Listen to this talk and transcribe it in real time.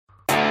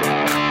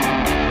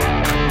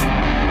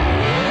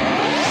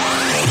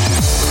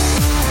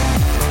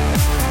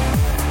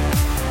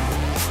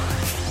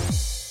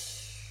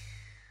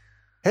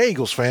Hey,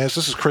 Eagles fans,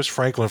 this is Chris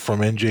Franklin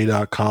from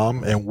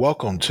NJ.com, and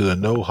welcome to the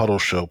No Huddle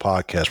Show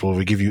podcast, where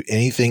we give you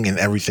anything and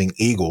everything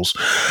Eagles.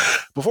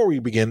 Before we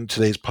begin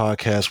today's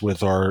podcast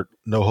with our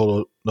No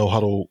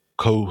Huddle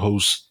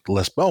co-host,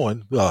 Les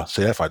Bowen,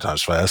 say that 5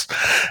 times fast.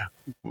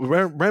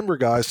 Remember,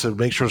 guys, to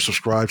make sure to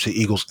subscribe to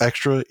Eagles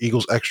Extra.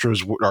 Eagles Extra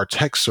is our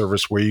text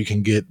service where you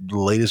can get the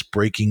latest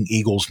breaking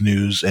Eagles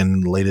news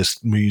and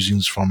latest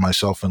musings from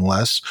myself and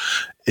Les.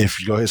 If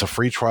you go, it's a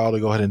free trial to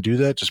go ahead and do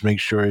that. Just make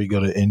sure you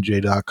go to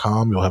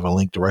NJ.com. You'll have a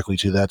link directly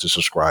to that to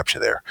subscribe to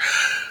there.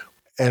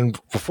 And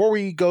before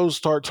we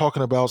start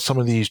talking about some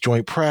of these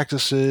joint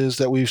practices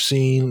that we've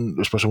seen,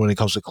 especially when it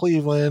comes to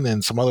Cleveland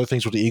and some other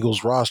things with the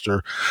Eagles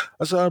roster,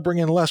 let's bring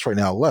in Les right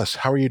now. Les,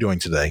 how are you doing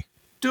today?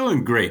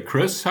 Doing great,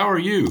 Chris. How are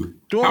you?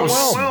 Doing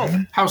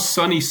well. How's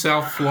sunny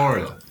South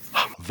Florida?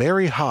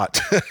 Very hot.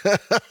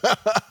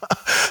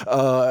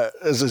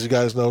 As you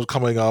guys know,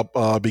 coming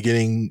up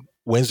beginning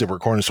Wednesday, we're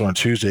recording this on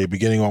Tuesday.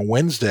 Beginning on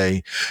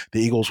Wednesday, the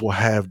Eagles will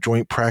have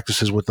joint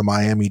practices with the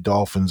Miami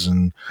Dolphins.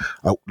 And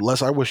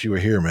Les, I wish you were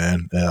here,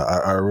 man.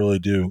 I really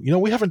do. You know,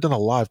 we haven't done a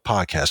live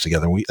podcast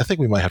together. I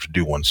think we might have to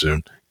do one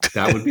soon.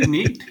 That would be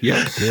neat.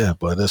 Yes. Yeah,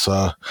 but it's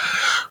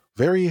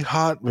very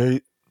hot.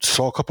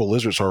 Saw a couple of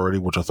lizards already,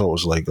 which I thought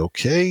was like,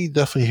 okay,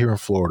 definitely here in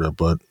Florida,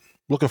 but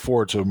looking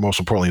forward to, most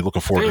importantly, to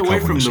Stay away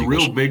from the Eagles.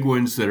 real big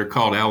ones that are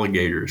called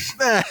alligators.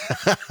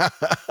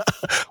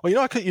 Well,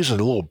 I could use a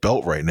little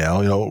belt right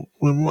now.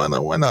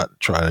 Why not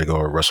try to go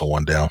wrestle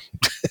one down?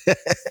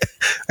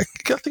 I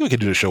think we could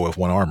do the show with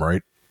one arm,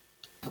 right?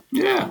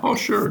 Yeah, oh,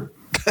 sure.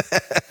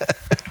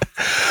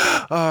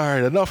 All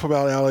right, enough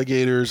about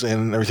alligators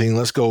and everything.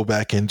 Let's go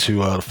back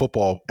into the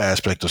football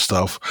aspect of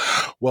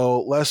stuff.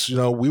 Well, Les,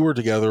 we were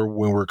together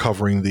when we were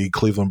covering the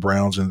Cleveland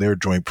Browns and their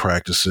joint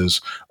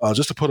practices.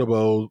 Just to put a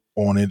bow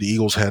on it, the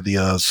Eagles had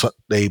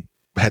they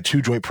had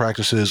 2 joint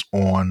practices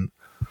on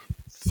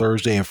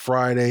Thursday and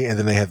Friday, and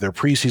then they had their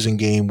preseason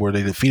game where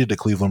they defeated the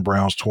Cleveland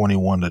Browns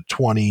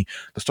 21-20.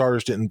 The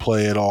starters didn't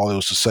play at all. It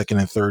was the second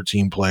and third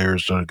team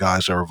players, the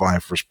guys that were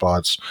vying for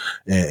spots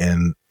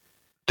and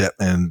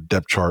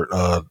depth chart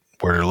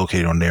where they're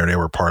located on there. They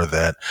were part of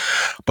that.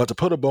 But to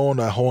put a bow on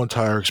that whole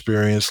entire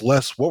experience,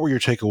 Les, what were your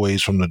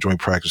takeaways from the joint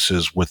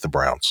practices with the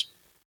Browns?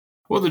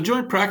 Well, the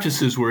joint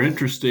practices were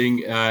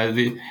interesting.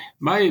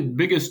 My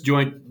biggest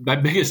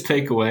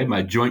takeaway,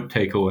 my joint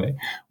takeaway,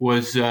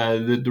 was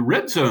the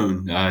red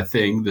zone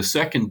thing. The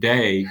second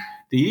day,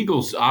 the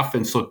Eagles'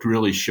 offense looked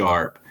really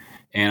sharp,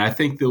 and I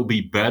think they'll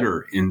be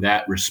better in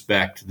that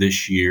respect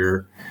this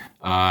year.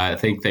 I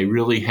think they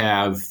really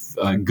have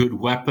good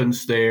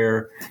weapons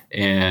there,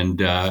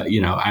 and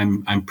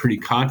I'm pretty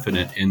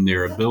confident in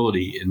their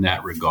ability in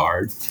that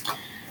regard.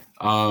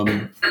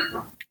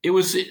 It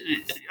was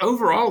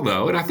overall,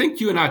 though, and I think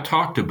you and I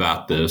talked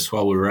about this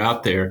while we were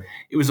out there,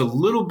 it was a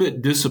little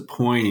bit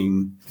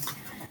disappointing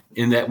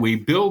in that we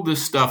build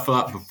this stuff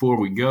up before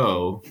we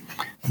go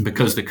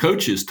because the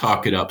coaches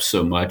talk it up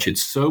so much.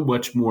 It's so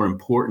much more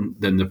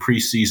important than the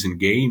preseason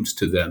games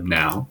to them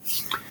now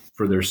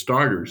for their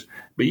starters.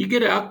 But you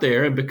get out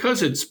there, and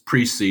because it's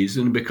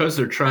preseason, because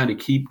they're trying to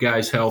keep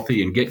guys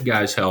healthy and get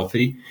guys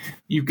healthy,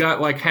 you've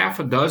got like half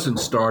a dozen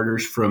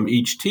starters from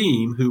each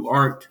team who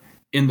aren't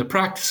in the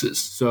practices.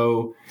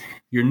 So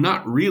you're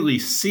not really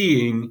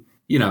seeing,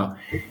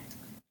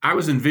 I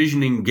was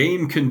envisioning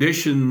game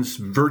conditions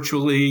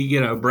virtually,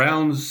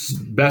 Browns'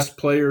 best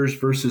players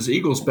versus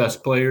Eagles'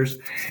 best players.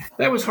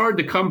 That was hard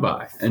to come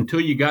by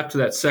until you got to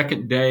that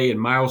second day and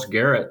Myles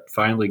Garrett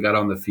finally got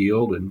on the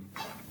field and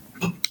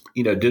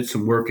did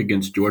some work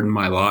against Jordan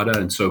Mailata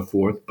and so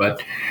forth,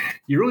 but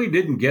you really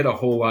didn't get a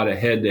whole lot of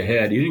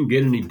head-to-head. You didn't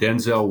get any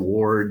Denzel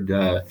Ward,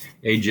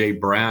 A.J.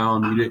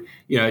 Brown.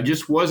 It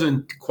just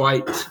wasn't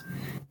quite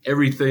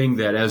everything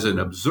that, as an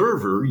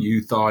observer,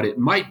 you thought it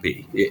might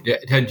be.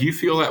 Do you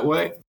feel that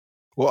way?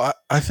 Well,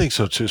 I think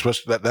so too.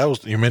 Especially that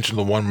was, you mentioned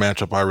the one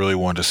matchup I really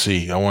wanted to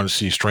see. I wanted to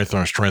see strength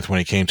on strength when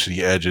it came to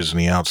the edges and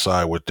the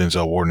outside with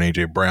Denzel Ward and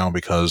A.J. Brown,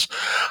 because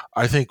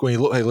I think when you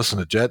look, hey, listen,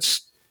 the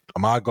Jets,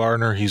 Ahmad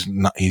Gardner, he's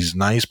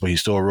nice, but he's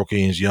still a rookie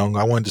and he's young.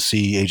 I wanted to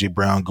see A.J.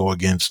 Brown go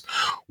against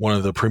one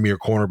of the premier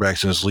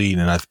cornerbacks in this league,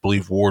 and I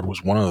believe Ward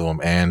was one of them.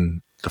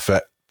 And the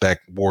fact that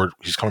Ward,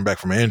 he's coming back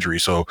from an injury,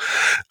 so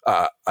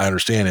I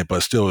understand it,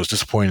 but still, it was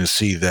disappointing to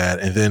see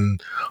that. And then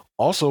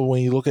also,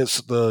 when you look at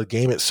the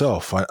game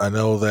itself, I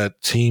know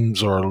that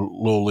teams are a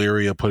little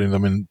leery of putting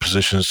them in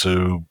positions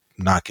to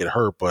not get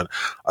hurt, but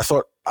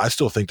I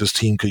still think this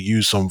team could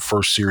use some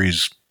first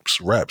series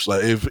reps.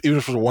 Like even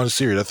if it was one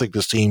series, I think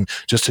this team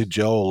just to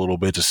gel a little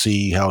bit to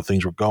see how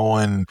things were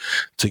going,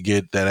 to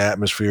get that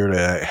atmosphere,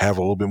 to have a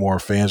little bit more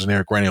fans in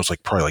there. Granted, it was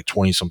probably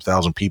 20-some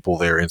thousand people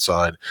there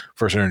inside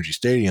First Energy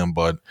Stadium,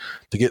 but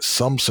to get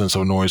some sense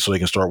of noise so they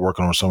can start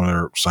working on some of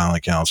their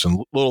silent counts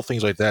and little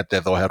things like that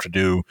they'll have to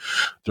do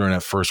during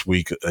that first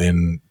week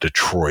in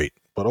Detroit.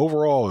 But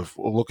overall, if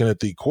we're looking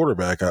at the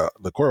quarterback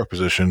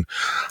position,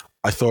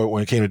 I thought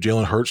when it came to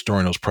Jalen Hurts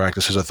during those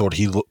practices, I thought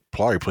he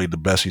probably played the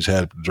best he's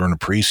had during the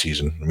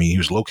preseason. I mean, he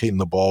was locating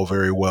the ball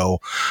very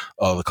well.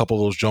 A couple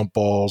of those jump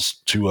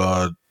balls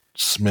to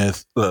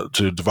Smith to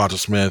Devonta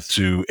Smith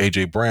to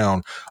A.J.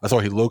 Brown, I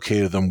thought he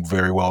located them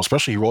very well,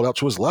 especially he rolled out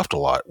to his left a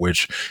lot,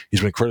 which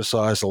he's been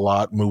criticized a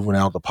lot, moving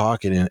out the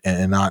pocket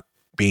and not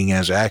being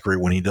as accurate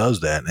when he does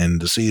that. And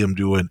to see him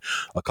do it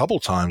a couple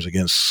times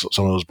against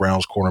some of those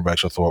Browns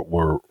cornerbacks, I thought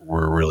were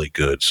really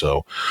good.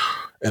 So,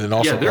 and then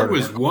also there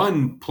was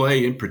one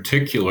play in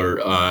particular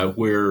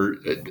where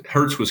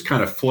Hurts was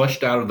kind of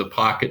flushed out of the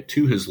pocket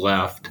to his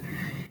left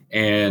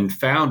and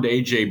found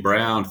A.J.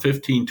 Brown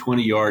 15,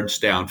 20 yards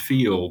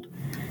downfield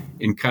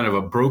in kind of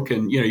a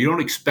broken, you don't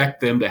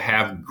expect them to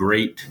have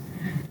great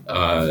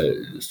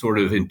sort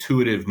of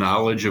intuitive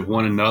knowledge of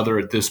one another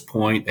at this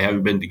point. They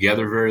haven't been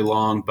together very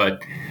long,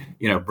 but,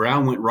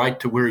 Brown went right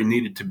to where he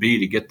needed to be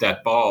to get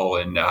that ball,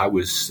 and I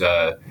was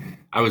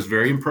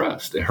very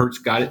impressed. Hurts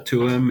got it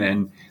to him,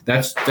 and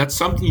that's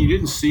something you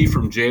didn't see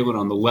from Jalen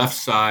on the left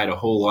side a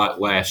whole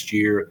lot last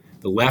year.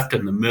 The left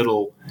and the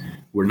middle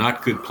were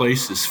not good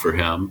places for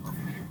him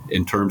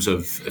in terms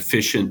of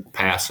efficient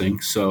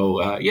passing. So,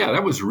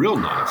 that was real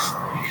nice.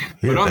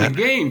 But on the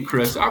game,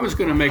 Chris, I was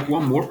going to make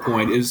one more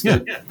point is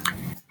that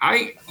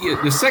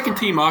the second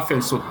team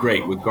offense looked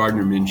great with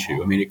Gardner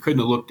Minshew. I mean, it couldn't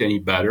have looked any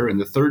better. And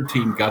the third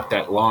team got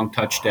that long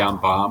touchdown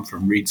bomb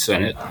from Reed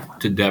Sennett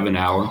to Devin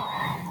Allen.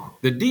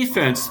 The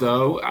defense,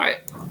 though, I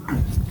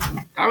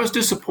was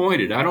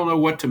disappointed. I don't know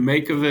what to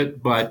make of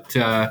it, but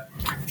there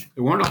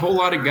weren't a whole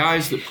lot of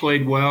guys that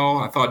played well.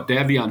 I thought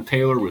Davion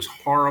Taylor was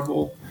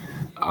horrible.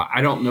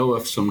 I don't know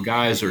if some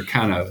guys are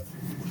kind of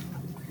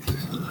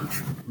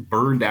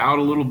burned out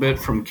a little bit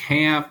from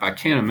camp. I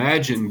can't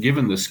imagine,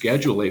 given the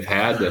schedule they've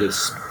had, that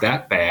it's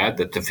that bad,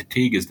 that the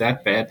fatigue is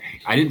that bad.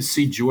 I didn't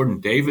see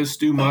Jordan Davis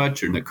do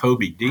much or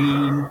Nakobe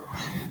Dean.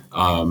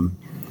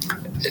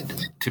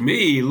 To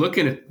me,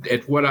 looking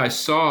at what I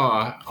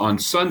saw on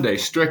Sunday,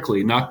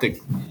 strictly not the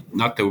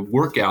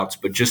workouts,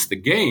 but just the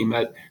game,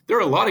 there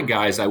are a lot of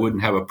guys I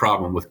wouldn't have a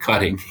problem with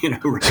cutting.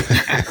 Right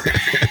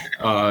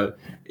now.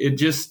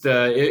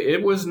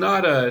 It was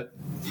not a.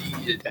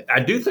 I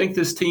do think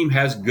this team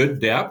has good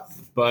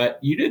depth, but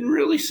you didn't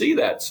really see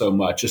that so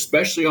much,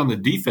 especially on the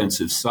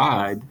defensive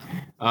side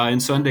in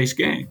Sunday's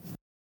game.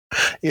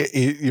 Yeah,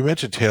 you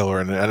mentioned Taylor,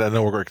 and I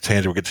know we're going to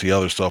tangent. We'll get to the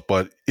other stuff,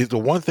 but the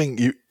one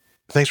thing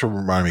thanks for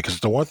reminding me, because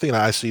the one thing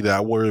I see that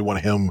I really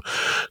want him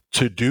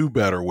to do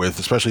better with,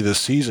 especially this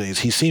season, is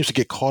he seems to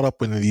get caught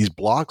up in these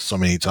blocks so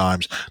many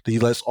times that he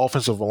lets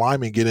offensive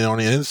linemen get in on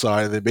the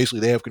inside, and then basically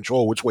they have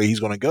control which way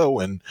he's going to go,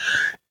 and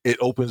it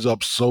opens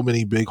up so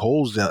many big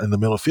holes down in the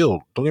middle of the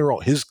field. Don't get me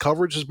wrong, his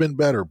coverage has been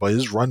better, but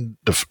his run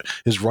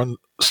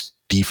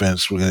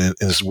defense and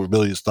his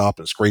ability to stop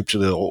and scrape to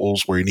the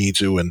holes where he needs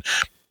to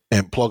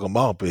and plug them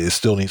up, it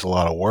still needs a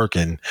lot of work.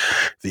 And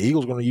the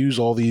Eagles are going to use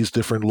all these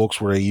different looks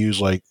where they use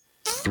like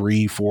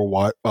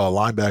 3-4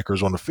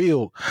 linebackers on the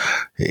field,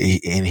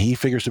 and he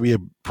figures to be a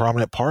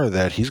prominent part of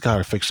that. He's got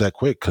to fix that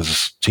quick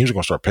because teams are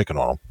going to start picking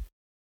on him.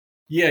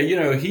 Yeah,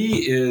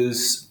 he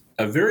is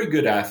a very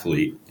good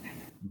athlete,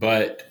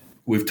 but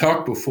we've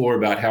talked before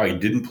about how he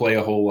didn't play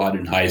a whole lot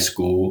in high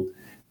school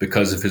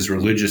because of his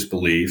religious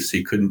beliefs.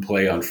 He couldn't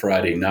play on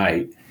Friday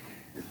night.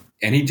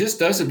 And he just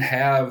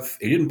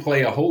he didn't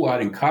play a whole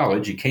lot in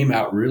college. He came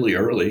out really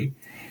early.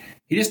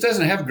 He just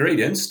doesn't have great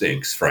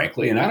instincts,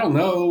 frankly, and I don't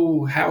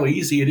know how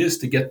easy it is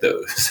to get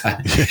those.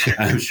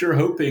 I'm sure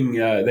hoping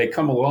they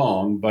come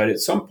along, but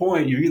at some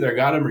point you either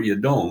got them or you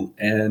don't.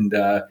 And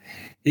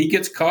he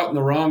gets caught in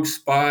the wrong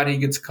spot. He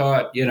gets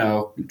caught,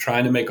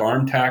 trying to make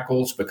arm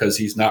tackles because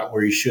he's not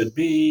where he should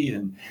be.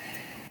 And,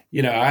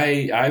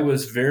 I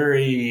was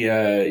very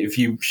if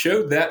you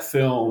showed that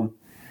film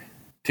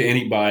to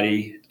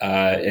anybody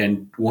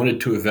and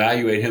wanted to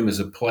evaluate him as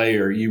a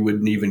player, you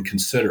wouldn't even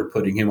consider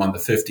putting him on the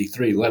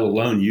 53, let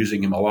alone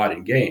using him a lot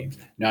in games.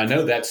 Now, I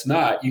know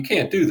you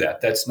can't do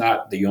that. That's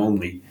not the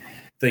only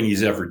thing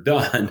he's ever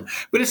done,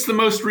 but it's the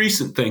most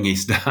recent thing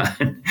he's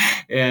done.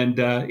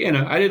 And, I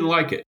didn't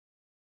like it.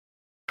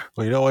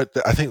 Well, you know what?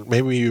 I think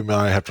maybe you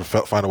might have to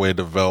find a way to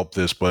develop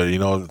this, but,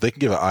 if they can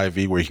give an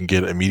IV where you can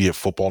get immediate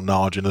football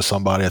knowledge into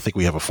somebody, I think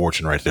we have a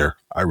fortune right there.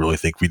 I really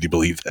think we do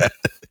believe that.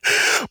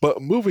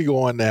 But moving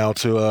on now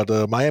to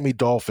the Miami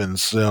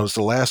Dolphins. It's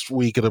the last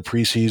week of the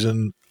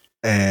preseason,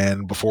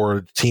 and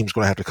before the team's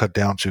going to have to cut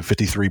down to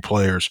 53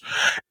 players.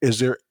 Is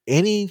there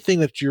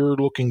anything that you're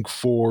looking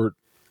for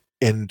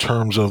in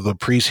terms of the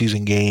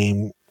preseason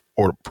game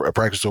or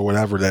practice or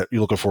whatever that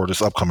you're looking for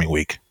this upcoming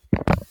week?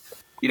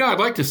 I'd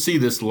like to see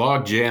this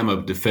logjam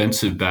of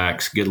defensive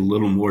backs get a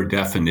little more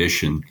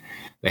definition.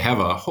 They have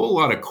a whole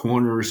lot of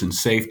corners and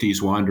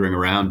safeties wandering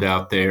around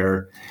out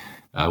there.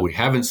 We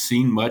haven't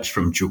seen much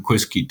from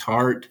Jaquiski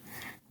Tartt.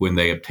 When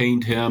they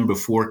obtained him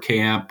before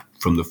camp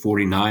from the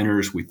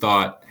 49ers, we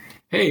thought,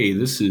 hey,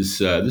 this is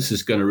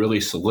going to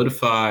really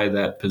solidify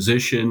that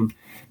position.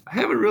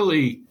 I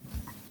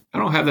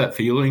don't have that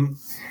feeling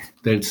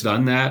that it's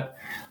done that.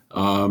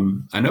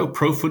 I know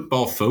Pro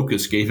Football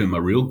Focus gave him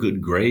a real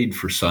good grade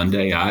for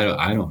Sunday.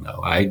 I don't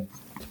know. I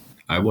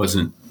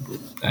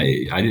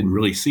didn't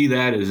really see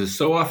that, as is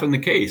so often the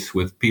case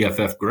with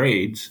PFF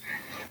grades.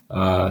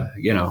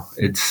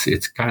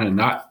 It's kind of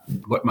not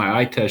what my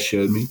eye test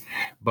showed me,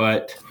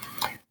 but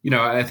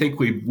I think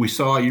we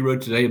saw, you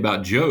wrote today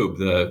about Jobe,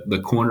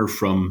 the corner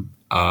from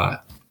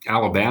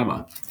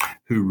Alabama,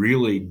 who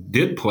really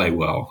did play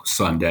well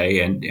Sunday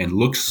and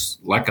looks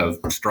like a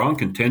strong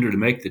contender to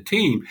make the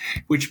team,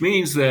 which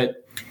means that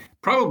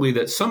probably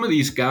that some of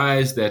these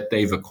guys that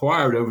they've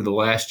acquired over the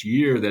last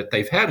year that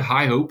they've had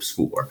high hopes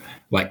for,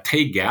 like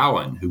Tay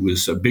Gowan, who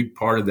was a big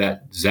part of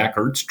that Zach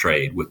Ertz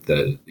trade with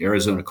the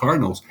Arizona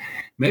Cardinals,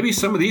 maybe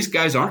some of these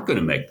guys aren't going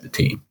to make the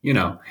team. You're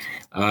not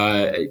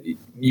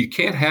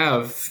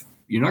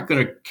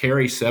going to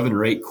carry 7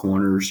 or 8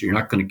 corners. You're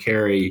not going to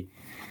carry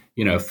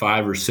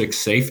 5 or 6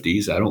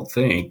 safeties, I don't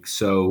think.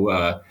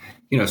 So,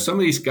 some of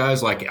these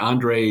guys like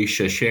Andre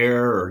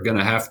Chachere are going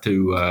to have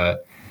to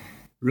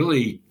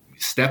really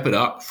step it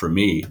up for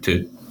me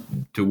to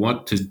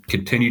want to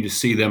continue to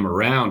see them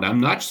around. I'm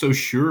not so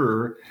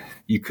sure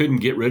you couldn't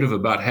get rid of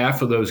about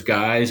half of those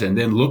guys and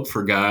then look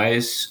for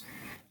guys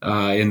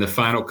in the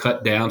final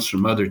cut downs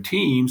from other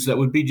teams that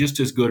would be just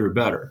as good or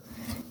better.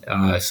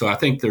 So I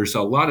think there's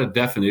a lot of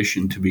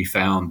definition to be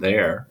found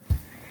there.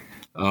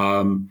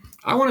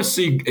 I want to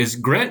see,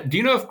 do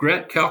you know if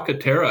Grant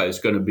Calcaterra is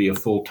going to be a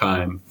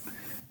full-time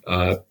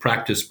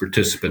practice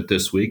participant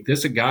this week? This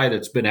is a guy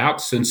that's been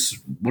out since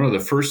one of the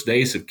first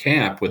days of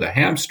camp with a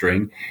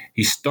hamstring.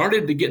 He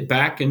started to get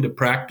back into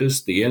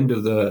practice the end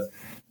of the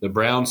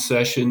Browns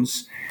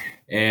sessions,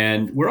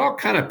 and we're all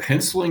kind of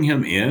penciling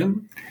him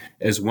in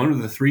as one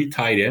of the 3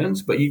 tight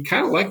ends, but you'd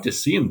kind of like to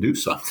see him do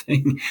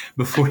something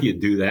before you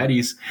do that.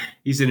 He's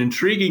an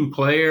intriguing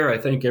player. I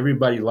think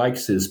everybody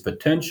likes his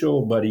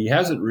potential, but he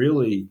hasn't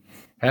really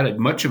had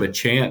much of a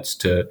chance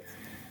to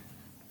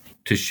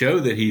show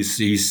that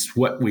he's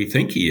what we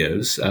think he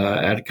is.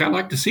 I'd kind of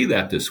like to see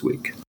that this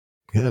week.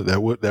 Yeah,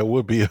 that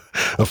would be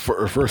a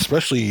for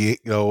especially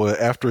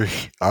after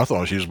I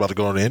thought he was about to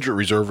go on the injured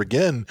reserve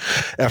again.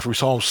 After we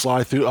saw him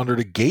slide through under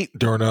the gate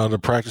during the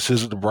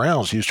practices at the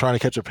Browns, he was trying to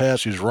catch a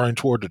pass. He was running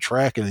toward the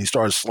track and he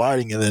started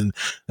sliding, and then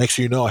next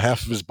thing you know,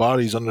 half of his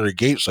body's under the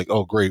gate. It's like,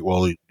 oh great,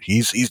 well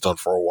he's done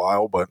for a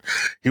while, but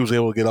he was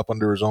able to get up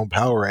under his own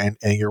power. And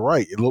you're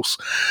right, it looks.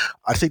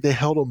 I think they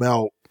held him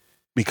out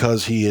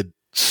because he had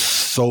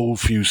so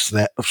few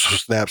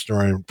snaps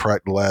during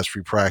the last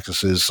few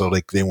practices, so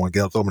they want to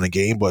get them in the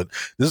game. But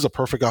this is a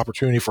perfect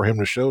opportunity for him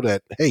to show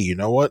that, hey, you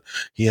know what?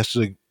 He has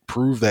to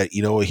prove that,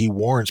 he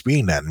warrants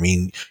being that. I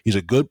mean, he's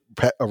a good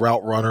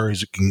route runner.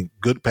 He's a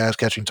good pass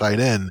catching tight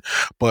end.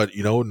 But,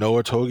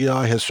 Noah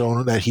Togiai has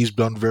shown that he's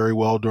done very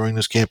well during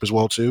this camp as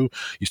well, too.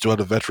 You still have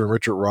the veteran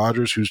Richard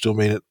Rodgers, who still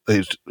who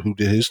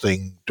did his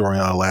thing during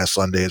last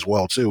Sunday as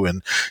well, too.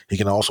 And he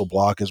can also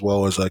block as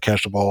well as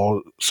catch the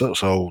ball.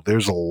 So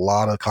there's a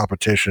lot of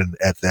competition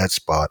at that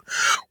spot.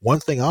 One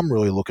thing I'm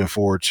really looking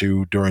forward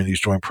to during these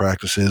joint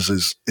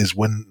practices is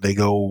when they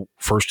go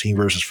first team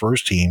versus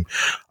first team.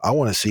 I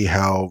want to see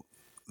how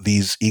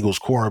these Eagles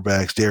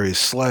cornerbacks, Darius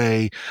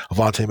Slay,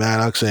 Avonte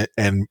Maddox,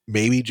 and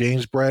maybe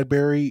James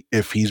Bradbury,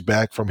 if he's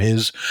back from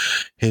his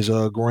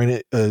groin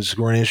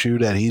issue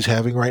that he's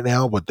having right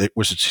now, but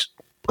which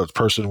a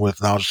person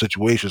with knowledge of the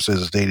situation says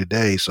it's day to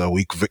day, so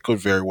we could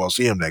very well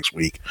see him next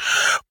week.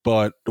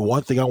 But the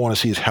one thing I want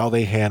to see is how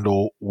they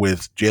handle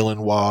with Jalen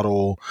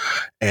Waddle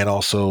and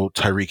also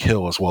Tyreek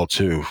Hill as well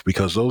too,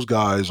 because those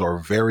guys are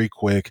very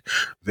quick,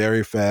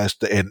 very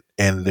fast, and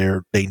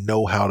they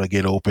know how to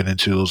get open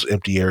into those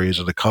empty areas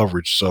of the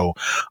coverage. So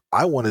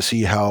I want to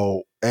see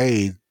how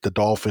the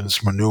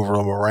Dolphins maneuver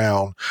them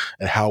around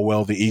and how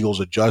well the Eagles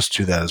adjust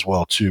to that as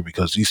well too,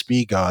 because these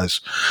speed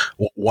guys,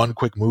 one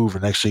quick move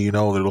and next thing you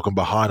know, they're looking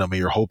behind them and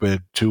you're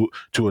hoping Tua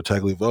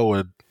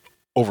Tagovailoa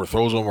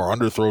overthrows them or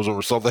underthrows them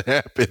or something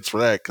happens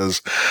for that,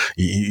 because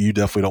you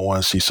definitely don't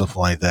want to see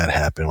something like that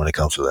happen when it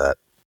comes to that.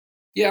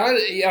 Yeah,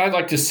 I'd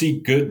like to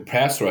see good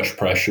pass rush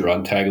pressure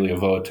on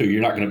Tagovailoa too.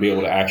 You're not going to be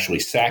able to actually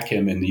sack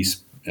him in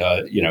these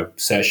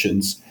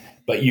sessions,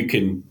 but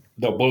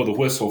they'll blow the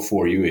whistle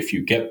for you if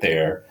you get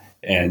there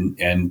and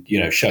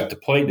shut the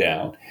play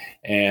down.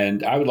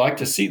 And I would like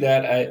to see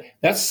that.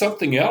 That's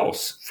something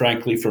else,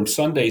 frankly, from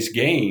Sunday's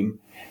game.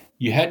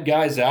 You had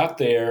guys out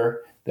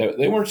there that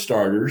they weren't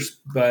starters,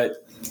 but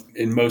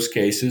in most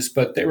cases,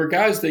 but they were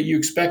guys that you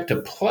expect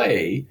to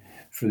play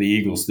for the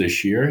Eagles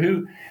this year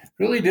who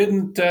really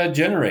didn't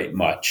generate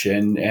much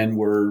and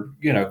were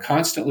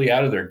constantly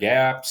out of their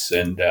gaps.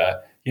 And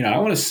I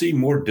want to see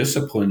more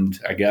disciplined,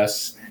 I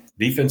guess,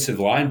 defensive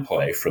line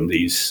play from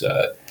these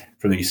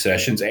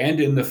sessions and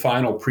in the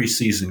final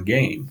preseason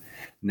game.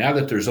 Now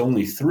that there's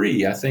only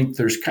 3, I think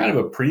there's kind of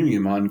a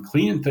premium on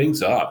cleaning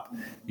things up,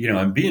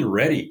 and being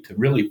ready to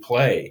really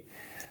play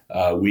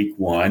week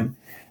 1.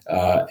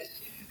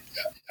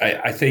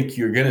 I think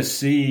you're going to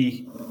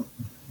see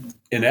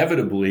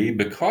inevitably,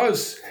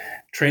 because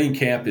training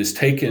camp is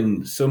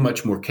taken so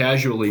much more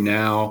casually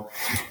now,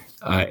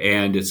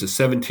 and it's a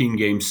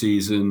 17-game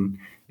season,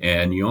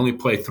 and you only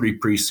play 3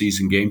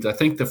 preseason games. I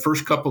think the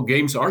first couple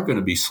games are going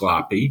to be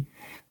sloppy,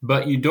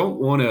 but you don't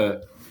want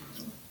to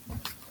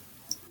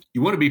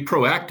you want to be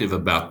proactive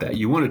about that.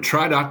 You want to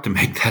try not to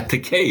make that the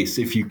case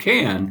if you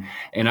can.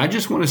 And I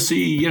just want to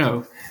see,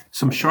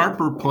 some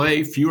sharper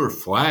play, fewer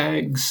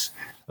flags,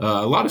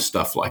 a lot of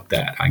stuff like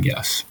that, I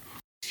guess.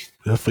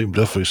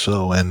 Definitely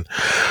so. And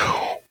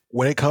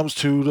when it comes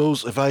to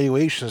those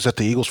evaluations that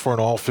the Eagles front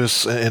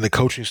office and the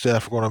coaching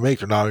staff are going to make,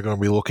 they're not going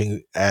to be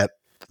looking at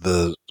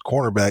the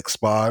cornerback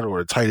spot or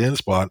the tight end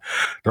spot.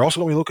 They're also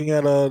going to be looking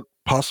at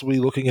possibly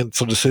looking at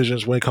some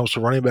decisions when it comes to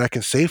running back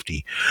and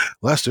safety.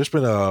 Les, there's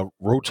been a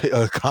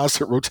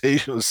constant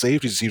rotation of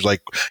safety. It seems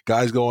like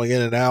guys going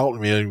in and out. I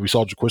mean, we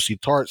saw Jaquiski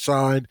Tartt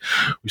signed.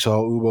 We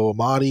saw Ubo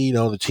Amadi.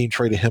 The team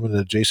traded him in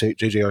the J.J.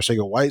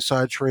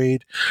 Arcega-Whiteside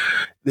trade.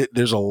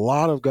 There's a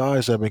lot of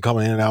guys that have been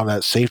coming in and out in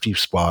that safety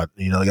spot.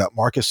 They got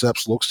Marcus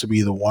Epps looks to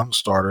be the one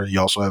starter.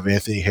 You also have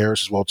Anthony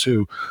Harris as well,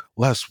 too.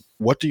 Les,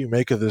 what do you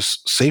make of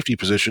this safety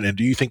position, and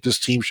do you think this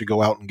team should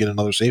go out and get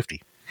another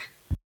safety?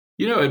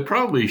 It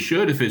probably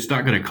should if it's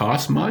not going to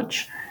cost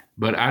much,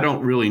 but I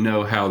don't really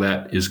know how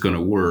that is going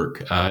to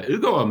work.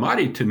 Ugo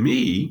Amadi, to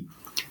me,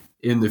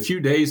 in the few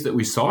days that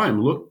we saw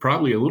him, looked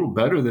probably a little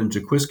better than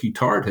Jaquiski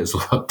Tartt has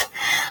looked.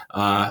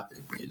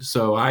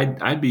 So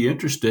I'd be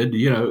interested.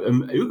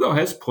 Ugo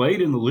has played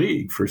in the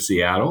league for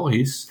Seattle.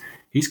 He's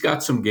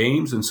got some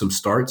games and some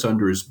starts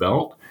under his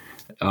belt.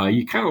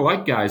 You kind of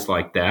like guys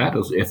like that.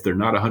 If they're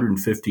not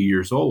 150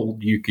 years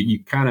old, you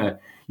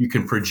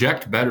can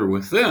project better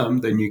with them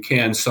than you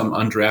can some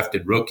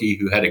undrafted rookie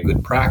who had a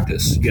good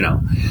practice.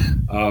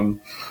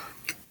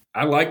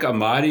 I like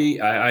Amadi.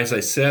 As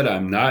I said,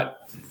 I'm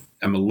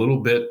a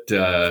little bit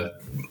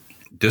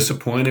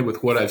disappointed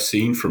with what I've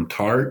seen from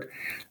Tartt.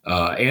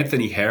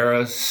 Anthony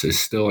Harris is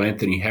still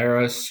Anthony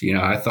Harris.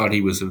 I thought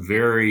he was a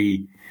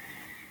very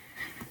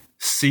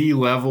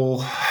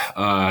C-level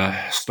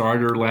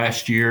starter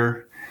last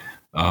year.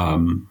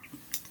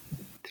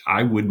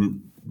 I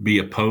wouldn't be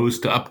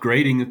opposed to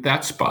upgrading at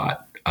that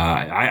spot.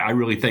 I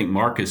really think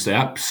Marcus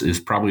Epps is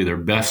probably their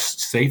best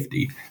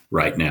safety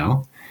right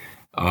now.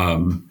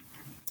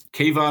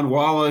 Kayvon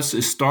Wallace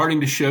is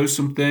starting to show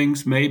some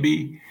things,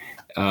 maybe.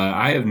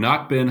 I have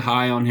not been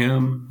high on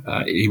him.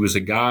 He was a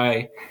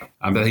guy,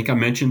 I think I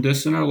mentioned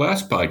this in our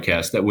last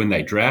podcast, that when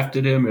they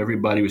drafted him,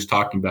 everybody was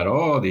talking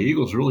about, the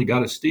Eagles really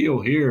got a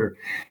steal here.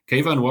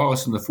 Kayvon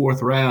Wallace in the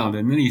 4th round,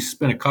 and then he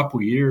spent a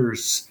couple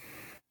years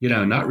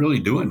not really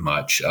doing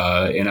much.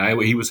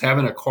 And he was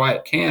having a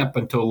quiet camp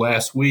until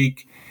last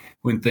week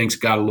when things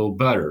got a little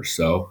better.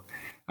 So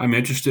I'm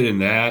interested in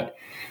that.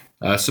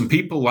 Some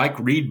people like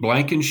Reed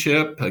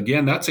Blankenship.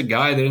 Again, that's a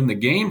guy that in the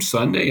game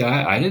Sunday,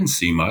 I didn't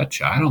see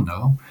much. I don't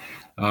know.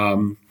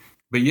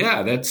 But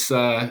yeah, there's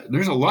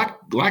a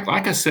lot, like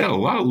I said, a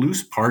lot of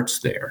loose parts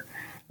there.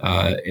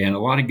 And a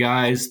lot of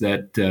guys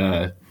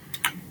that,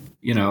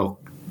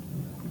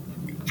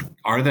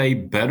 are they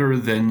better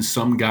than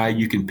some guy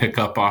you can pick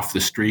up off the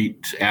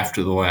street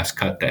after the last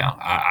cut down?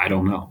 I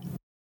don't know.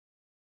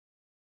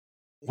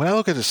 When I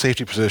look at the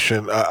safety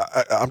position,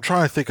 I'm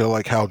trying to think of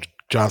like how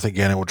Jonathan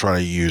Gannon would try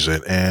to use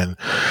it. And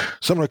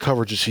some of the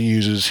coverages he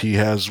uses, he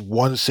has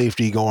one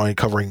safety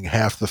covering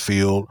half the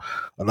field,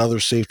 another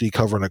safety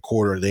covering a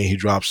quarter, and then he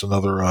drops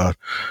another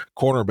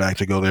cornerback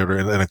to go there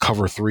in a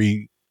cover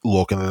 3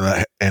 look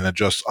and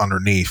adjust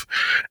underneath.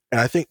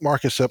 And I think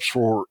Marcus Epps,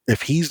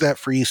 if he's that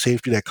free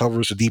safety that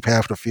covers the deep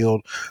half of the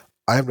field,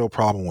 I have no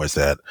problem with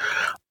that.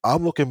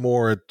 I'm looking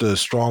more at the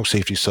strong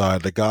safety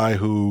side, the guy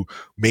who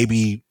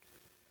maybe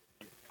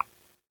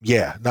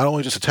not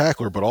only just a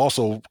tackler, but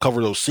also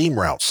cover those seam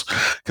routes.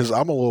 Because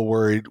I'm a little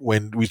worried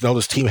when we know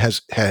this team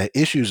has had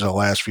issues in the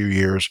last few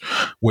years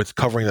with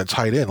covering the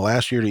tight end.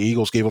 Last year, the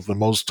Eagles gave up the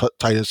most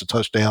tight ends to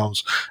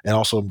touchdowns and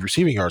also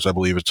receiving yards, I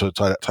believe, to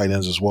tight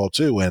ends as well,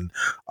 too. And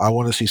I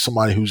want to see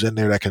somebody who's in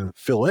there that can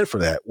fill in for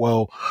that.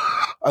 Well,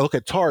 I look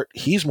at Tartt.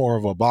 He's more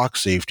of a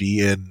box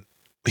safety, and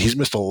he's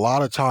missed a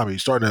lot of time.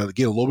 He's starting to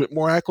get a little bit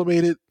more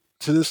acclimated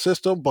to this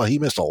system, but he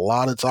missed a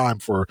lot of time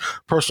for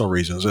personal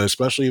reasons,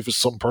 especially if it's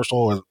something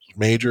personal and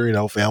major,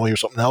 family or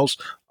something else.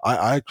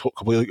 I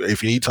completely,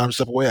 if you need time to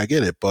step away, I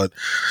get it, but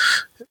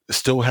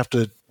still have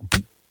to,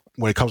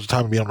 when it comes to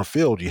time to be on the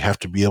field, you have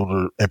to be able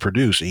to and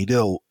produce. And he did.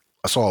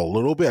 I saw a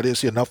little bit. I didn't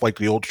see enough like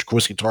the old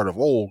Jaquiski Tartt of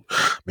old.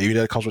 Maybe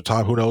that comes with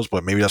time. Who knows?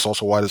 But maybe that's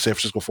also why the San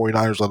Francisco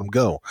 49ers let him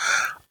go.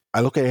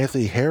 I look at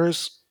Anthony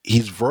Harris.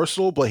 He's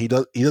versatile, but he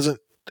doesn't.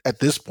 At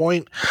this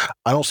point,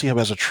 I don't see him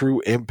as a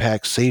true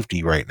impact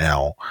safety right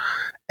now.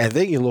 And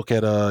then you look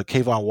at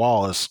Kayvon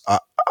Wallace.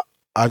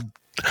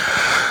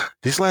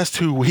 These last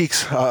 2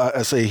 weeks,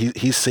 I say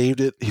he saved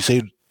it. He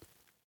saved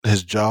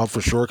his job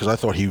for sure, because I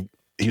thought he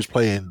was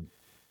playing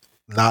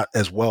not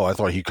as well. I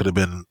thought he could have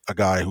been a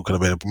guy who could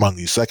have been among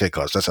these second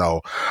cuts. That's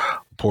how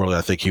poorly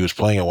I think he was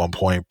playing at one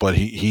point. But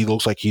he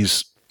looks like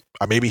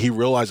maybe he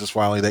realizes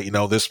finally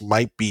that this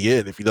might be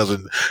it if he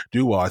doesn't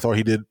do well. I thought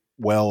he did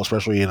well,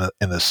 especially in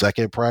the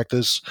second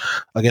practice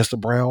against the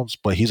Browns.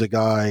 But he's a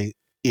guy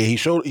Yeah, he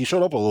showed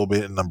up a little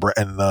bit in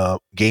the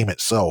game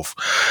itself.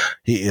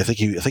 I think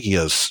he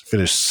has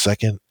finished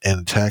second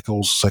in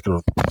tackles,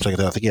 second. I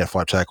think he had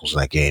 5 tackles in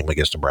that game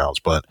against the Browns.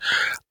 But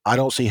I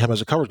don't see him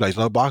as a coverage guy. He's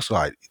not a box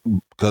guy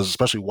because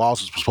especially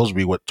Wallace is supposed to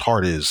be what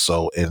Tart is.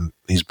 So and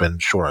he's been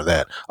short of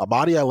that.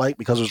 Amadi I like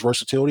because of his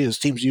versatility. His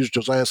team's used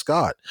Josiah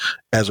Scott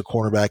as a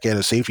cornerback and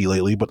a safety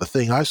lately. But the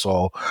thing I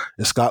saw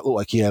is Scott looked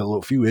like he had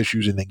a few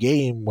issues in the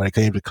game when it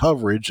came to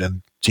coverage,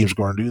 and teams are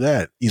going to do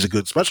that. He's a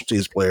good special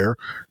teams player,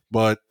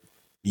 but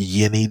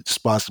you need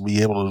spots to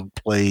be able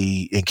to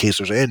play in case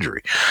there's an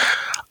injury.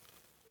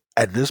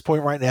 At this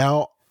point right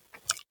now,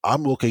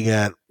 I'm looking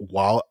at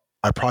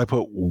I probably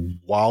put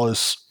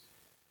Wallace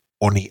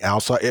on the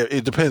outside.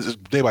 It depends. It's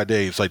day by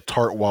day. It's like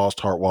Tart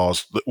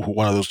Wallace.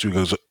 One of those two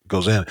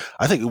goes in.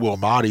 I think Will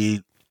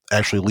Amadi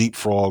actually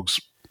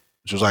leapfrogs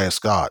Josiah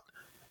Scott,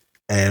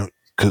 and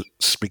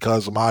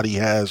because Amadi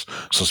has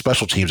some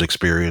special teams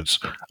experience,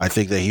 I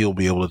think that he'll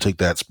be able to take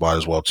that spot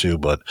as well too.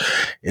 But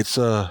it's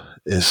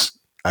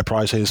I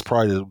probably say it's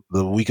probably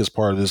the weakest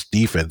part of this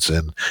defense,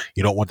 and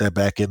you don't want that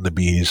back end to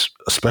be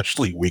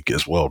especially weak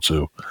as well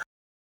too.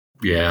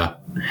 Yeah,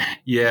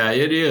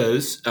 it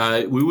is.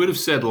 We would have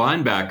said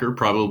linebacker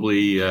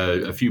probably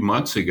a few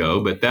months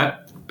ago, but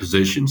that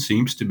position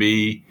seems to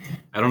be,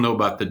 I don't know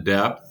about the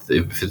depth,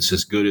 if it's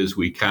as good as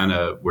we kind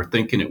of were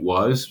thinking it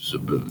was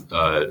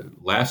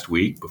last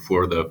week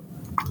before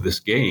this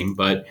game,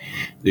 but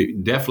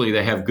definitely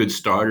they have good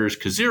starters.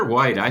 Kazir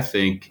White, I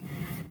think,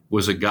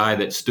 was a guy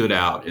that stood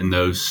out in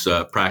those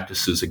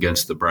practices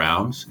against the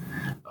Browns.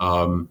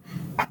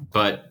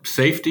 But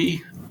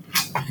safety,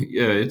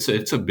 yeah,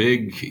 it's a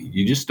big.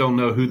 You just don't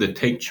know who the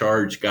take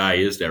charge guy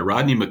is there.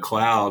 Rodney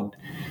McLeod.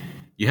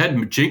 You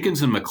had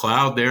Jenkins and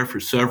McLeod there for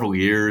several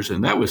years,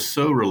 and that was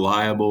so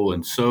reliable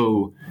and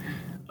so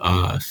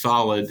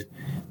solid.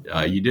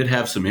 You did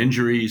have some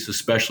injuries,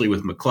 especially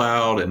with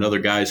McLeod, and other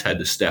guys had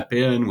to step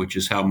in, which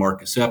is how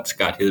Marcus Epps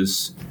got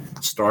his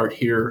start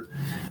here.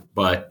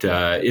 But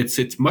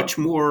it's much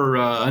more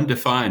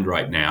undefined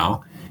right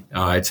now.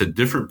 It's a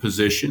different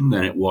position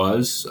than it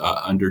was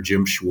under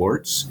Jim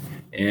Schwartz.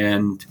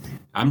 And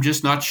I'm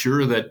just not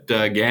sure that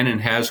Gannon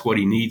has what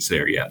he needs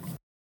there yet.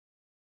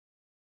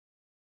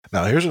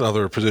 Now, here's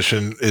another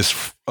position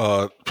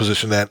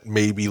position that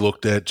may be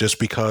looked at just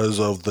because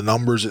of the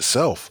numbers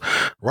itself.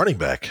 Running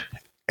back.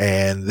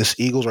 And this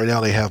Eagles right now,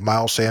 they have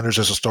Miles Sanders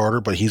as a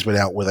starter, but he's been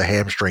out with a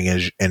hamstring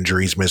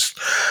injury. He's missed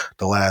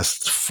the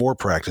last 4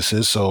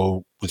 practices.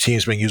 So the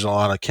team's been using a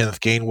lot of Kenneth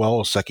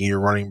Gainwell, a second-year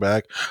running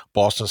back.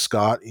 Boston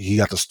Scott, he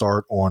got to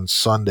start on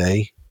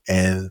Sunday.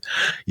 And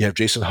you have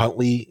Jason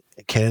Huntley,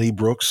 Kennedy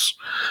Brooks,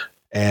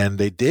 and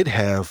they did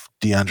have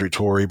DeAndre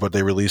Torrey, but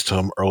they released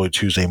him early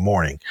Tuesday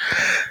morning.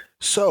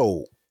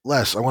 So,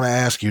 Les, I want to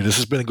ask you, this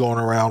has been going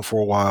around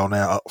for a while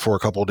now, for a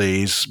couple of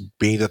days,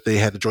 being that they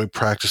had to join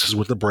practices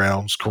with the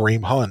Browns,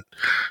 Kareem Hunt,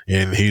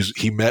 and there's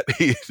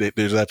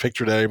that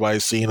picture that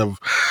everybody's seen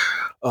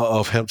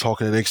of him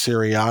talking to Nick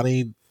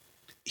Sirianni.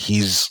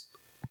 He's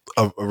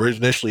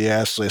initially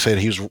asked, they said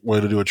he was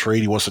willing to do a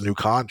trade, he wants a new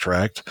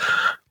contract.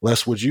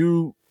 Les, would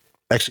you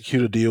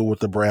execute a deal with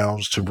the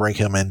Browns to bring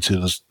him into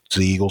the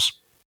Eagles?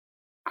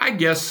 I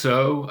guess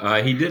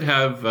so. He did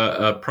have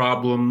a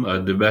problem, a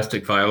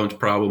domestic violence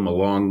problem a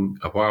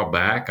while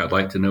back. I'd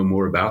like to know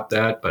more about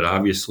that, but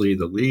obviously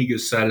the league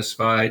is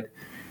satisfied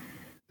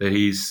that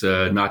he's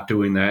not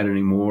doing that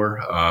anymore.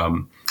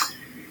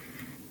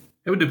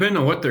 It would depend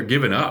on what they're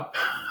giving up,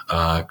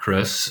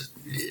 Chris.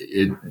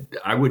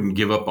 I wouldn't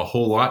give up a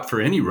whole lot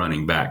for any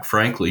running back,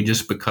 frankly,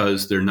 just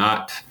because they're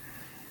not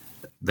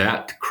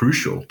that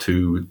crucial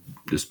to,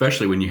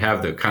 especially when you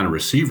have the kind of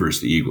receivers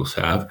the Eagles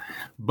have.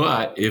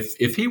 But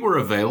if he were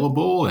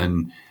available,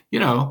 and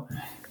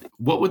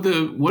what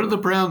do the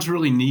Browns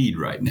really need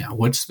right now?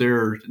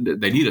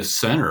 They need a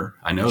center.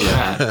 I know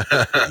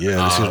that.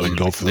 Yeah,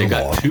 they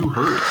got 2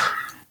 hurt,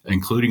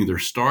 including their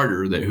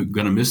starter who's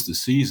going to miss the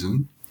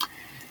season.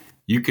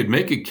 You could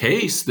make a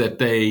case that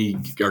they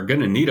are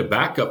going to need a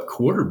backup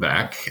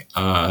quarterback.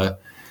 I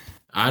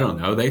don't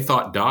know. They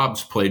thought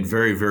Dobbs played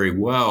very, very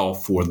well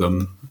for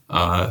them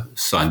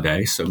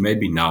Sunday, so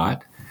maybe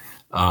not.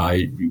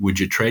 Would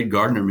you trade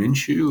Gardner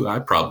Minshew? I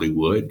probably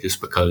would, just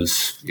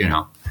because,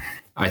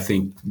 I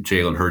think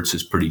Jalen Hurts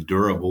is pretty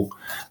durable.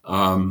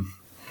 I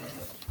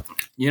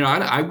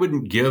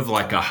wouldn't give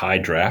like a high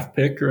draft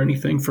pick or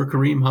anything for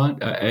Kareem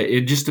Hunt.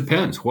 It just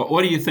depends.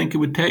 What do you think it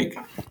would take?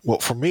 Well,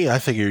 for me, I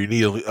think you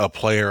need a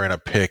player and a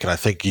pick, and I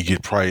think you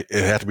could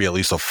it'd have to be at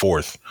least a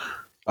 4th,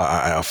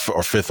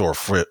 or 5th or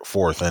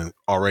 4th, and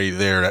already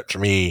there, that to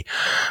me.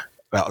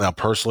 Now,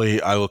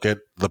 personally, I look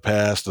at the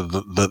past,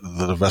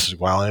 the domestic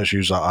violence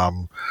issues.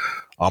 I'm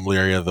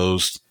leery of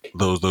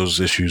those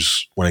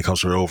issues when it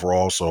comes to it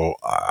overall. So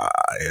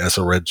that's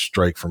a red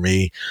strike for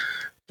me.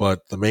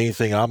 But the main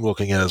thing I'm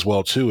looking at as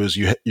well too is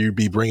you'd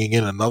be bringing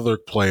in another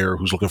player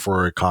who's looking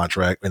for a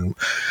contract, and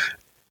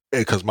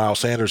because Miles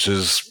Sanders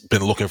has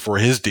been looking for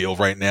his deal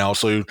right now,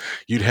 so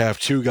you'd have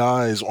 2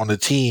 guys on the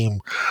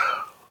team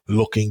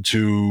looking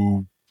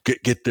to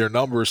get their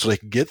numbers so they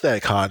can get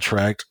that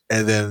contract.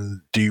 And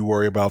then do you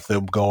worry about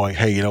them going,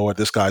 hey, you know what,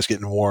 this guy's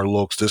getting more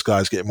looks, this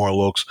guy's getting more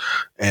looks,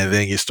 and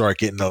then you start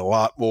getting a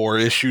lot more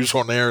issues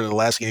on there, and the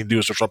last thing you do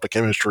is disrupt the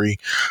chemistry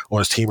on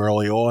his team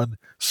early on.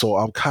 So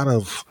I'm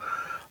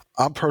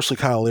personally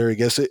kind of leery. I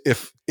guess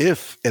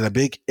if and a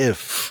big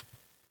if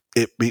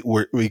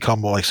we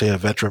become like, say, a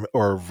veteran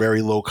or a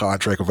very low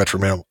contract or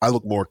veteran minimum, I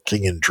look more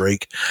King and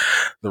Drake.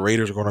 The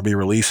Raiders are going to be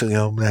releasing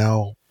him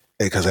now,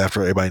 because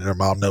after everybody and their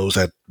mom knows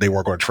that they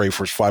weren't going to trade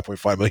for his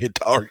 $5.5 million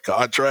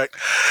contract.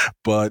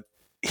 But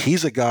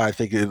he's a guy, I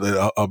think,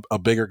 a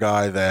bigger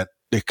guy that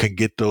it can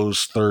get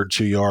those third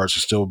 2 yards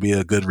and still be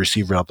a good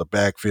receiver out the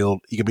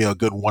backfield. He can be a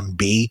good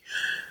 1B,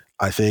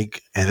 I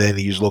think. And then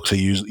he looks to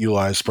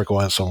utilize,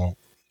 sprinkle in some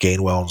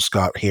Gainwell and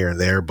Scott here and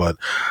there. But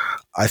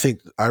I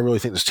really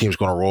think this team's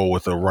going to roll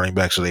with the running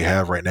backs that they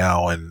have right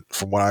now. And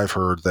from what I've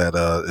heard, that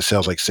it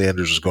sounds like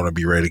Sanders is going to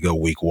be ready to go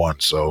week 1.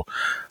 So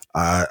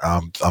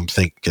I'm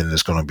thinking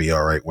it's going to be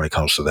all right when it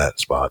comes to that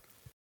spot.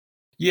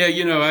 Yeah,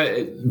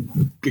 I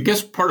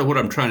guess part of what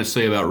I'm trying to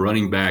say about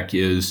running back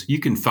is you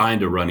can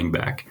find a running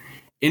back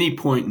any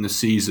point in the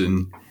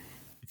season.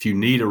 If you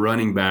need a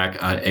running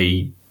back, not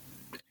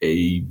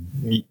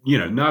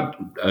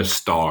a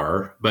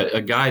star, but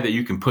a guy that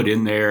you can put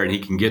in there and he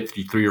can get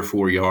 3 or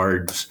 4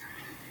 yards.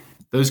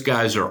 Those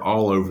guys are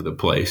all over the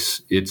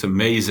place. It's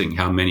amazing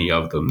how many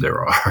of them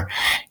there are.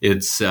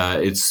 It's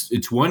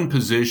one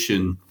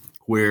position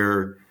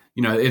where,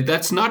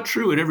 that's not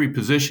true at every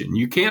position.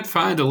 You can't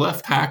find a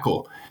left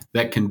tackle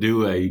that can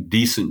do a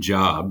decent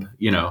job,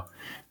 in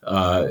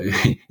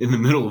the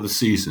middle of the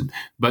season.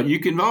 But you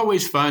can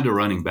always find a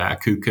running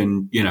back who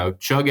can,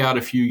 chug out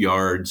a few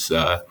yards.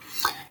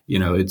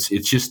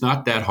 It's just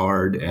not that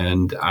hard,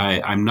 and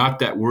I'm not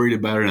that worried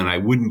about it, and I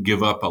wouldn't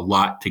give up a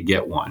lot to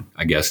get one,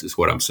 I guess is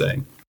what I'm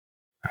saying.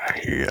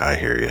 I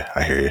hear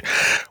you.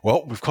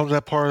 Well, we've come to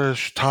that part of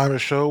the time of the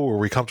show where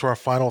we come to our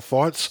final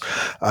thoughts.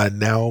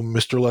 Now,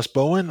 Mr. Les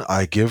Bowen,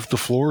 I give the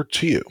floor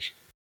to you.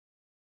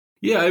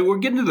 Yeah, we're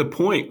getting to the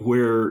point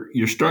where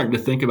you're starting to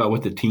think about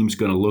what the team's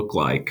going to look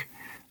like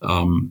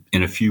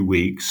in a few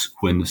weeks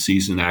when the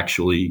season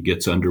actually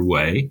gets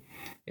underway.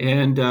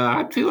 And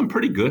I'm feeling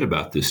pretty good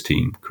about this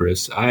team,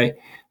 Chris. I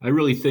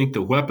really think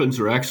the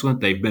weapons are excellent.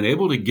 They've been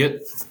able to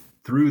get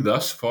through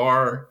thus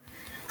far,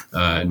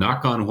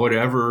 knock on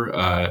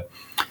whatever,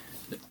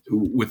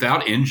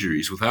 without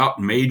injuries, without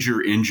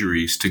major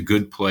injuries to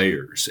good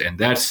players. And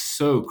that's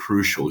so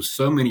crucial.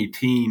 So many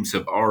teams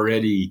have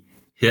already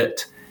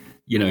hit,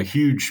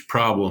 huge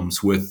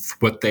problems with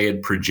what they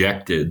had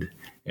projected.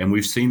 And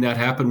we've seen that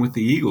happen with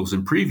the Eagles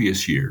in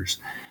previous years.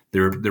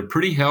 They're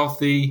pretty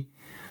healthy.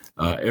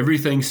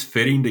 Everything's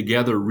fitting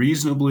together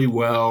reasonably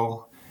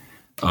well.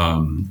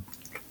 I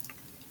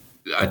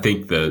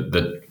think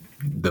the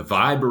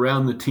vibe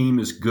around the team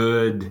is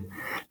good.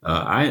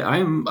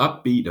 I'm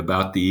upbeat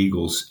about the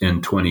Eagles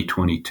in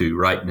 2022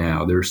 right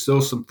now. There's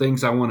still some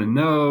things I want to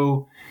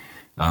know.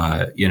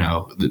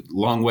 The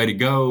long way to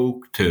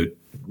go to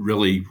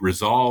really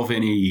resolve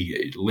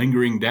any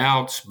lingering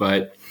doubts,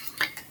 but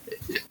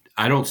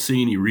I don't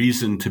see any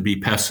reason to be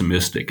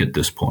pessimistic at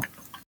this point.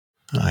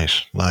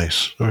 Nice.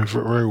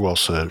 Very well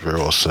said.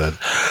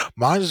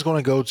 Mine is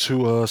going to go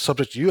to a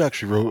subject you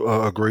actually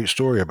wrote a great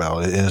story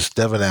about. And it's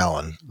Devin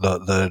Allen,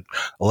 the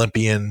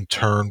Olympian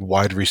turned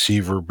wide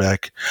receiver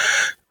back.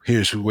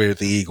 Here's who with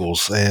the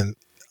Eagles. And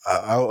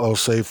I'll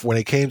say, when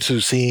it came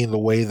to seeing the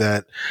way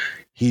that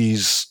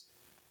he's,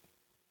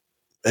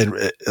 I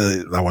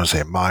want to say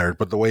admired,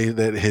 but the way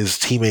that his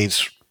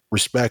teammates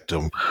respect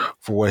him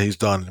for what he's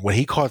done. When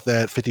he caught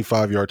that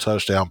 55-yard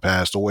touchdown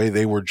pass, the way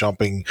they were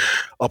jumping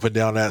up and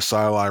down that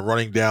sideline,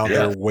 running down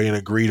their way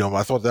to greet him,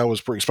 I thought that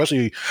was pretty,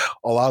 especially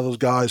a lot of those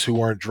guys who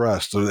weren't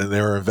dressed and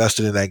they were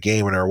invested in that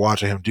game and they were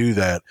watching him do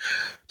that.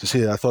 To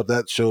see that, I thought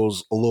that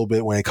shows a little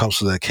bit when it comes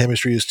to the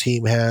chemistry his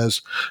team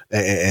has,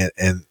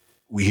 and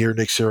we hear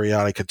Nick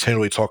Sirianni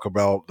continually talk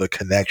about the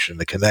connection.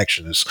 The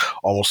connection is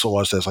almost so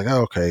much that's like,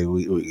 oh, okay,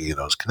 we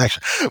it's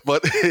connection.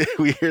 But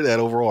we hear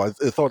that overall. I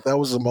thought that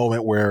was a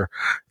moment where,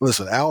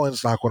 listen,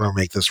 Allen's not going to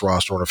make this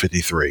roster on a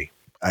 53.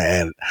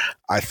 And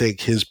I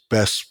think his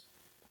best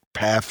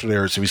path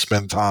there is if he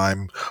spend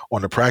time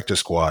on the practice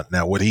squad.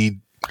 Now, would he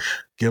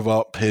give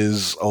up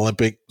his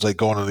Olympic, like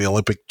going to the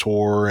Olympic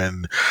tour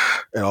and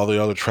all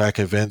the other track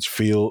events,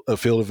 field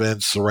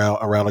events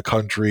around the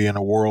country and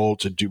the world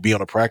to be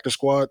on a practice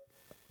squad?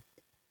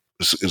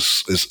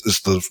 Is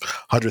the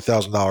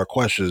 $100,000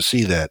 question to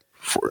see that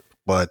for.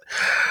 But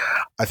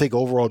I think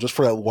overall, just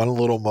for that one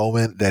little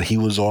moment that he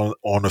was on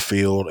the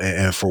field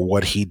and for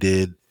what he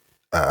did,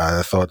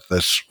 I thought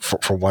that's,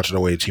 from watching the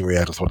way the team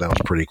reacted, I thought that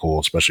was pretty cool,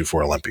 especially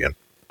for Olympian.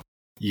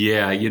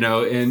 Yeah,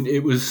 and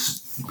it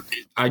was,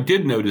 I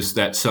did notice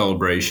that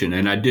celebration,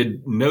 and I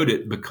did note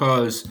it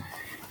because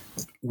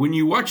when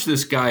you watch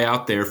this guy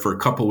out there for a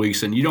couple of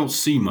weeks and you don't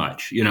see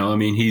much,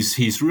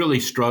 he's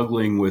really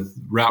struggling with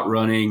route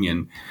running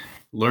and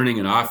learning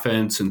an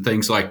offense and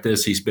things like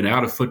this. He's been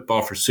out of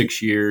football for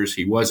 6 years.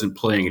 He wasn't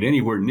playing at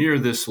anywhere near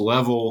this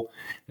level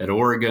at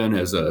Oregon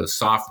as a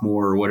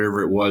sophomore or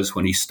whatever it was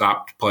when he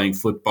stopped playing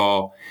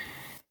football.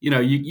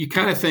 You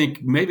kind of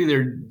think maybe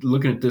they're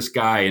looking at this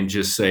guy and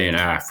just saying,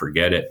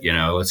 forget it.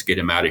 Let's get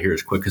him out of here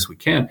as quick as we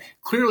can.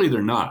 Clearly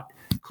they're not.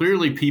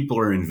 Clearly people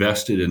are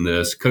invested in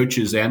this,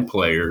 coaches and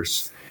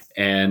players.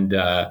 And,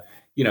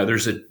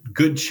 there's a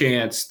good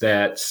chance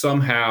that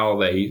somehow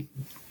they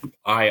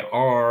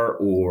IR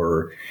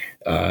or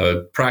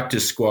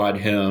practice squad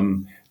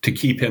him to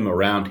keep him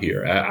around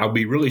here. I'll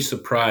be really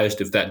surprised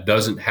if that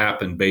doesn't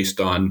happen based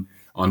on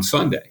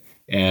Sunday.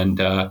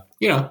 And,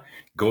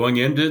 going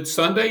into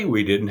Sunday,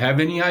 we didn't have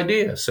any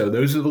idea. So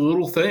those are the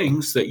little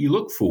things that you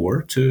look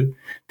for to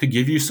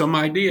give you some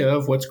idea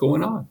of what's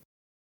going on.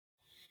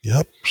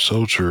 Yep.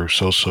 So true.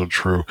 So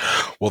true.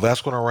 Well,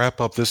 that's going to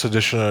wrap up this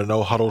edition of the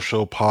No Huddle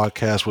Show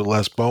podcast with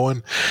Les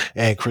Bowen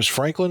and Chris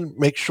Franklin.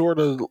 Make sure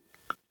to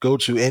go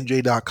to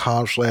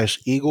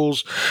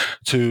nj.com/Eagles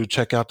to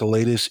check out the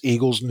latest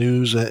Eagles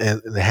news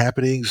and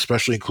happenings,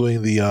 especially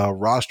including the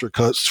roster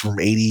cuts from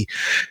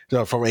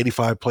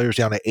 85 players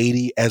down to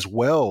 80, as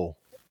well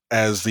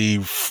as the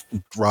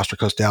roster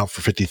cuts down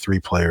for 53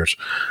 players.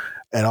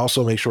 And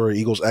also make sure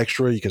Eagles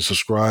Extra, you can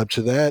subscribe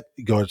to that.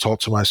 Go and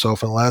talk to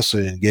myself and Les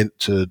and get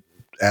to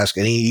ask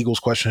any Eagles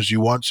questions you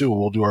want to, and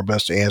we'll do our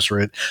best to answer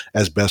it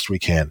as best we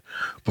can.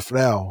 But for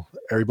now,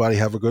 everybody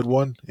have a good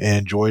one and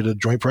enjoy the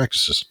joint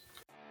practices.